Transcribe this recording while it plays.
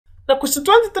Now question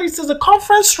 23 says the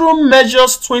conference room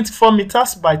measures 24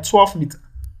 meters by 12 meters.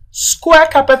 Square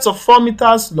carpets of 4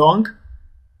 meters long,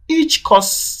 each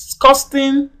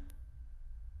costing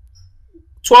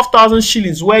 12,000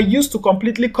 shillings were used to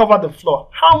completely cover the floor.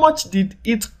 How much did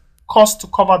it cost to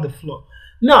cover the floor?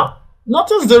 Now,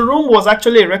 notice the room was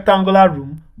actually a rectangular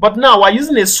room, but now we're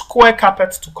using a square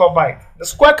carpet to cover it. The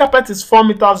square carpet is 4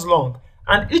 meters long,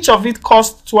 and each of it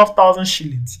cost 12,000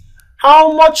 shillings.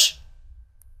 How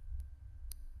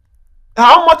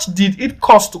much did it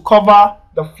cost to cover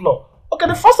the floor? Okay,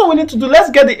 the first thing we need to do, let's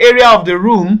get the area of the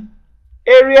room.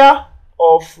 Area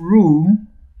of room.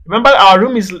 Remember, our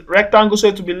room is rectangle, so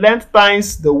it will be length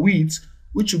times the width,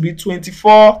 which will be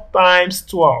 24 times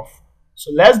 12.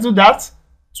 So let's do that.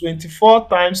 24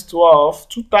 times 12.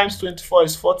 2 times 24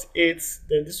 is 48.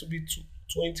 Then this will be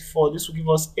 24. This will give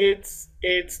us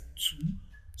 882.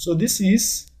 So this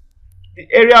is the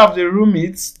area of the room.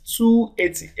 It's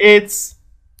 288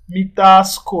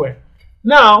 meters square.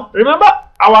 Now, remember,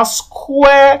 our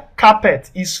square carpet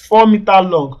is 4 meters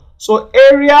long. So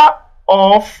area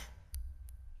of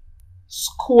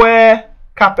square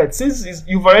carpet, since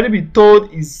you've already been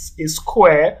told is a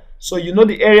square, so you know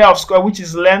the area of square, which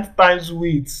is length times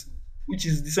width, which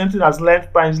is the same thing as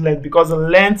length times length, because the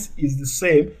length is the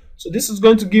same. So this is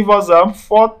going to give us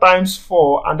 4 times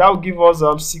 4, and that will give us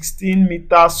 16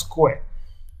 meters square.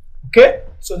 Okay,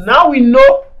 so now we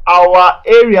know our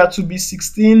area to be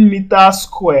 16 meters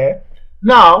square.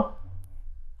 Now,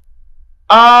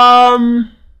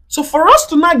 so for us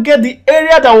to not get the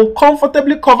area that will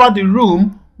comfortably cover the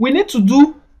room, we need to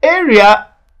do area,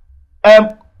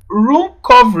 room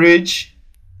coverage.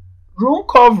 Room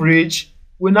coverage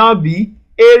will now be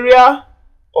area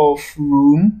of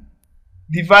room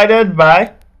divided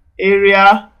by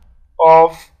area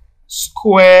of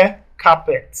square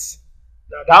carpet.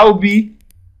 Now that will be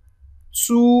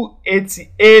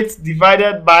 288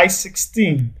 divided by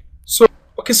 16. So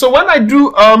okay, so when I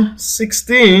do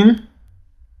 16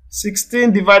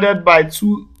 divided by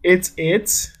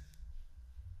 288,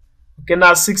 okay,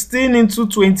 now 16 into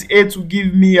 28 will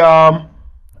give me I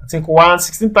think 1.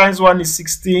 16 times 1 is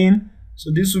 16,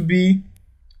 so this will be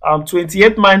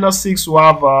 28 minus 6 will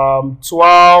have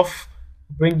 12,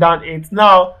 bring down 8.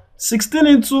 Now 16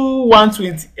 into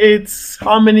 128,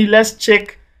 how many? Let's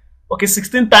check. Okay,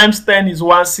 16 times 10 is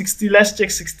 160. Let's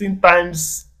check 16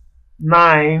 times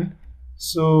 9.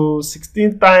 So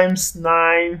 16 times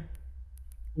 9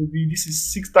 will be, this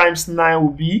is 6 times 9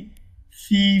 will be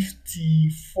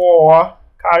 54.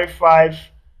 Carry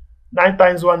 5. 9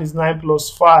 times 1 is 9 plus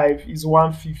 5 is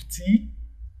 150.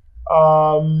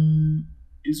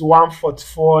 Is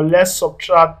 144. Let's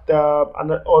subtract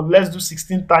or let's do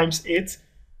 16 times 8.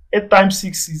 8 times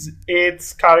 6 is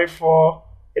 8. Carry 4.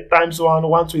 8 times 1,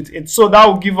 128. So that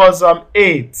will give us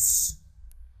 8.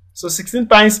 So 16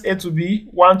 times 8 will be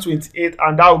 128,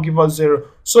 and that will give us 0.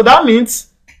 So that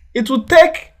means it will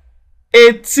take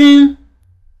 18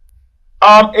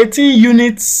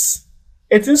 units,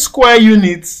 18 square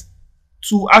units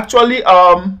to actually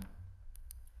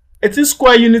 18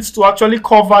 square units to actually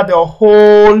cover the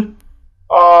whole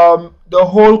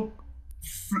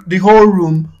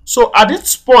room. So at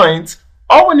this point,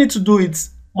 all we need to do is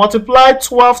multiply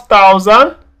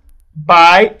 12,000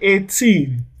 by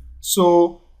 18.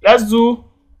 So let's do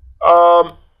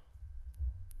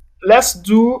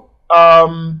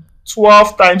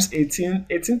 12 times 18.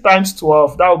 18 times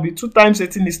 12, that will be 2 times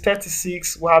 18 is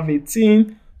 36. We have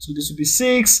 18, so this will be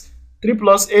 6. 3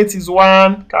 plus 8 is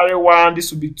 1. Carry 1.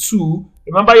 This will be 2.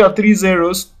 Remember your 3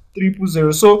 zeros, triple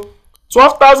 0. So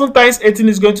 12,000 times 18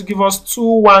 is going to give us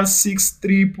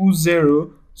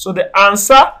 216,300. So the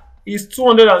answer is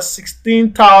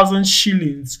 216,000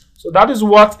 shillings. So that is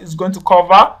what is going to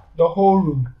cover the whole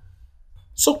room.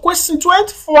 So question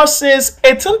 24 says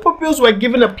 18 pupils were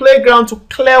given a playground to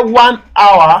clear 1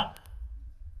 hour.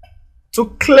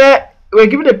 Were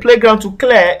given a playground to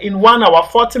clear in 1 hour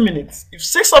 40 minutes. If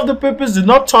 6 of the pupils did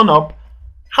not turn up,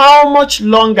 how much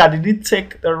longer did it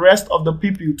take the rest of the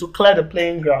people to clear the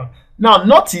playing ground? Now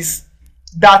notice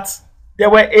that there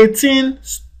were 18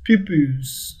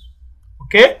 pupils,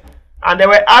 okay, and they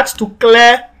were asked to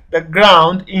clear the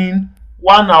ground in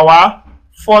 1 hour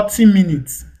 40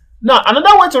 minutes. Now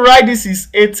another way to write this is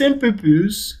 18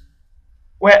 pupils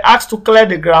were asked to clear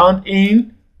the ground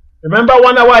in, remember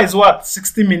 1 hour is what?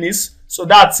 60 minutes. So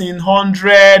that's in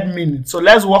 100 minutes. So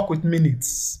let's work with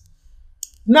minutes.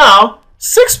 Now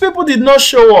 6 people did not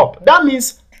show up. That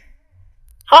means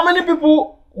how many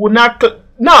people would not?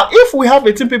 Now if we have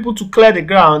 18 people to clear the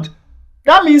ground,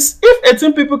 that means if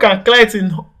 18 people can clear it in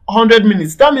 100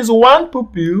 minutes, that means one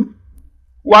pupil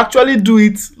will actually do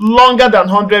it longer than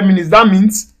 100 minutes. That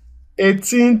means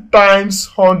 18 times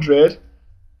 100.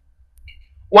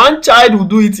 One child will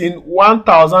do it in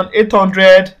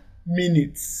 1,800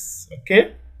 minutes.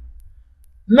 Okay.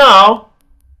 Now,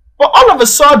 but all of a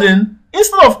sudden,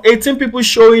 instead of 18 people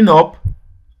showing up,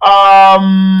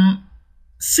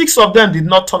 6 of them did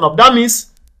not turn up. That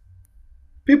means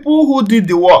people who did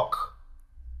the work,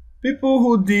 people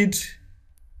who did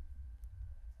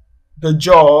the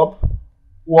job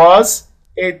was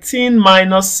 18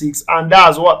 minus 6, and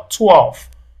that's what? 12.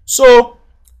 So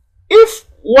if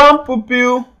one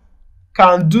pupil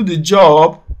can do the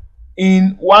job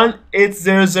in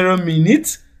 1800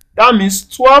 minutes, that means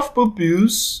 12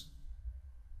 pupils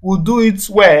will do it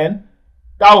when?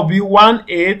 That will be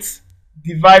 18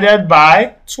 divided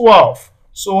by 12.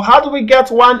 So how do we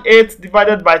get 18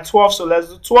 divided by 12? So let's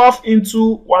do 12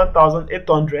 into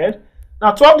 1,800.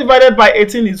 Now 12 divided by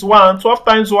 18 is 1. 12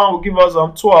 times 1 will give us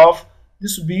 12.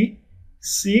 This will be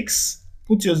 6.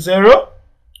 Put your 0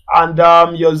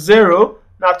 and your 0.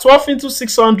 Now 12 into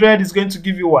 600 is going to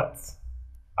give you what?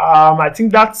 I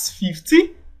think that's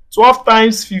 50. 12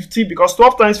 times 50, because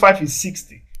 12 times 5 is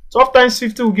 60. 12 times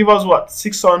 50 will give us what?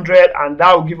 600, and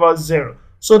that will give us 0.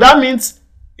 So that means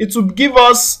it will give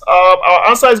us, our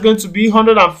answer is going to be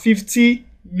 150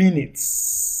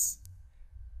 minutes.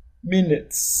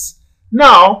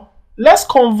 Now, let's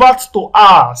convert to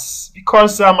hours,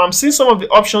 because I'm seeing some of the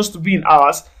options to be in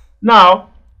hours. Now,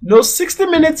 60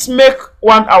 minutes make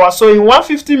 1 hour. So in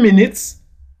 150 minutes,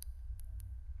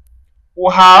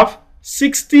 we'll have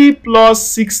 60 plus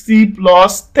 60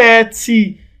 plus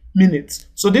 30 minutes.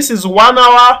 So this is 1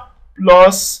 hour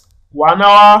plus 1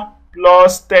 hour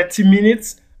plus 30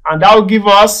 minutes, and that will give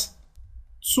us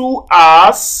 2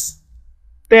 hours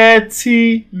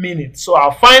 30 minutes. So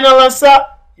our final answer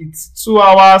is 2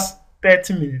 hours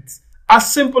 30 minutes.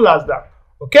 As simple as that.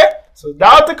 Okay, so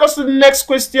that will take us to the next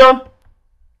question.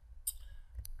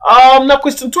 Now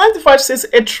question 25 says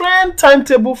a train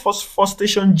timetable for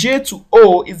station J to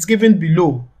O is given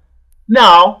below.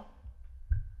 Now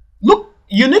look,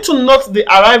 you need to note the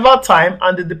arrival time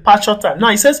and the departure time. Now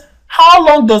it says, how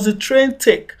long does the train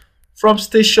take from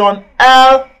station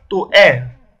L to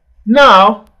N?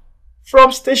 Now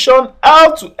from station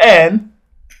L to N,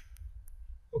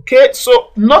 okay,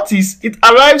 so notice it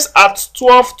arrives at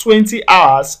 12:20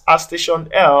 hours at station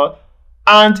L,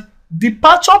 and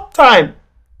departure time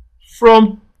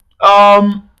from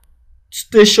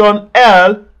station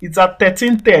L is at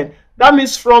 13:10. That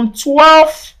means from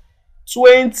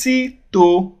 12:20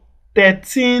 to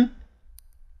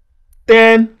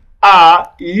 13:10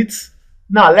 it's.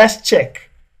 Now let's check.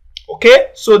 Okay,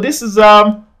 so this is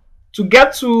to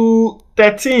get to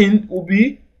 13 will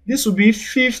be, this will be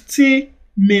 50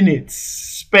 minutes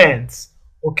spent.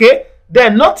 Okay,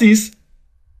 then notice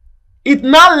it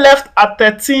now left at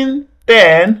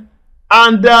 13:10,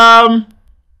 and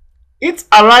its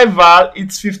arrival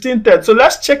it's 15:10. So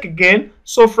let's check again.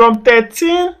 So from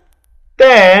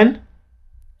 13:10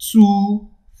 to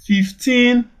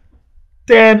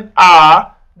 15:10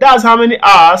 that's how many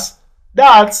hours?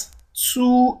 That's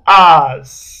 2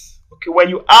 hours. Okay, when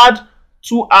you add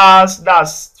 2 hours,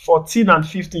 that's 14 and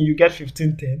 15, you get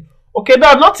 15:10. Okay,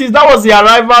 now notice that was the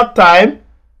arrival time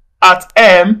at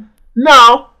M.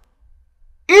 Now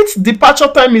its departure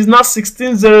time is now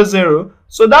 16:00.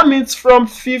 So that means from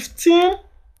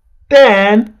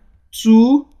 15:10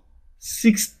 to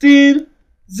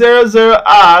 16:00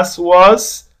 hours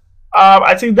was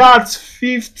I think that's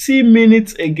 50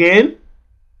 minutes again.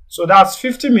 So that's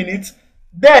 50 minutes.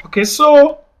 Then okay,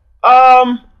 so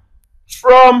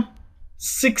from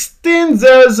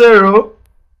 16:00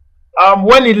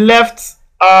 when it left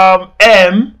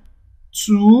M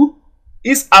to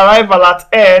its arrival at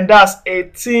N, that's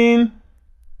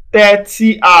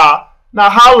 18:30 hour. Now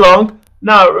how long?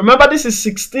 Now remember, this is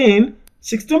 16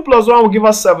 plus 1 will give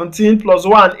us 17 plus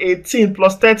 1 18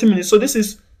 plus 30 minutes. So this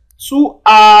is 2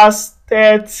 hours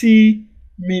 30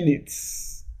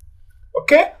 minutes.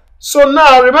 Okay, so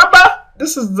now remember,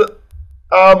 this is the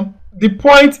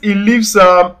point he leaves.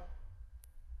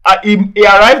 He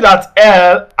arrived at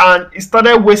L and he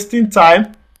started wasting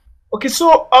time. Okay,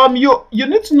 so you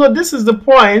need to know this is the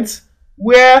point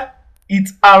where it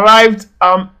arrived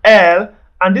L,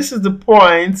 and this is the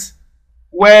point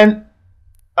when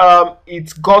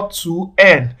it got to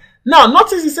N. Now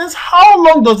notice it says, how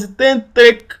long does it then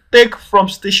take from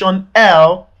station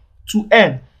L to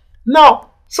N?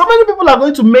 Now so many people are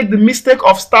going to make the mistake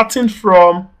of starting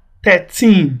from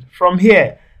 13 from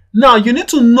here. Now you need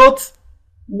to note,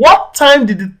 what time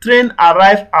did the train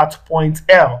arrive at point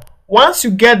L? Once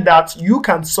you get that, you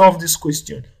can solve this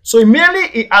question. So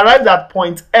immediately it arrived at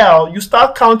point L, you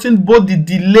start counting both the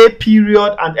delay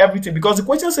period and everything, because the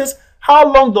question says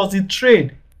how long does the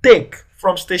train take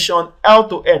from station L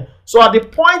to N. So at the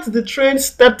point the train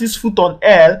stepped its foot on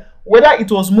L, whether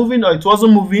it was moving or it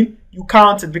wasn't moving, you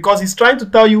count it, because it's trying to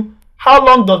tell you how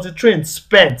long does the train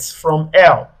spend from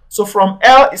L. So from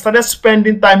L, it started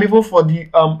spending time even for the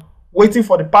waiting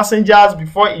for the passengers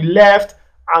before it left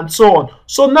and so on.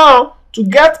 So now to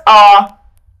get our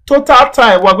total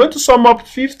time, we're going to sum up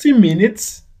 50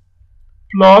 minutes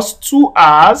plus 2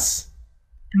 hours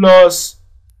plus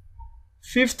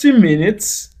 50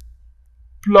 minutes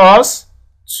plus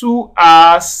 2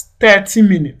 hours 30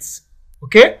 minutes.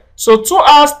 Okay, so 2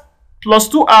 hours plus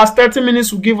 2 hours 30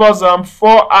 minutes will give us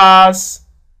 4 hours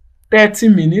 30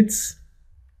 minutes.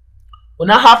 We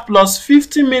now have plus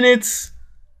 50 minutes.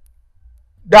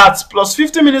 That's plus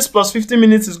 50 minutes plus 50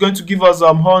 minutes is going to give us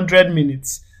 100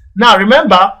 minutes. Now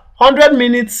remember, 100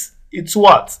 minutes, it's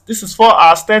what? This is 4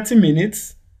 hours 30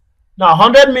 minutes. Now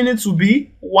 100 minutes will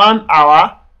be 1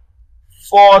 hour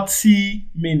 40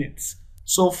 minutes.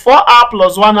 So 4 hours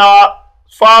plus 1 hour,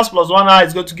 4 hours plus 1 hour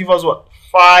is going to give us what?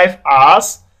 5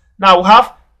 hours. Now we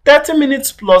have 30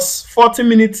 minutes plus 40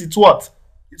 minutes, it's what?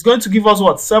 It's going to give us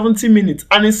what? 70 minutes.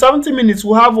 And in 70 minutes,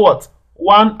 we'll have what?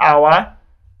 1 hour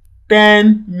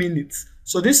 10 minutes.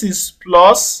 So this is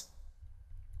plus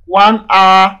 1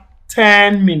 hour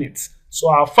 10 minutes. So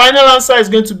our final answer is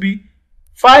going to be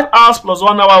 5 hours plus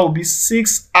 1 hour will be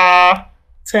 6 hours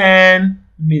 10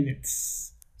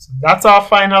 minutes. So that's our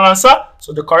final answer.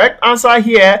 So the correct answer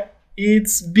here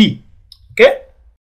is B. Okay.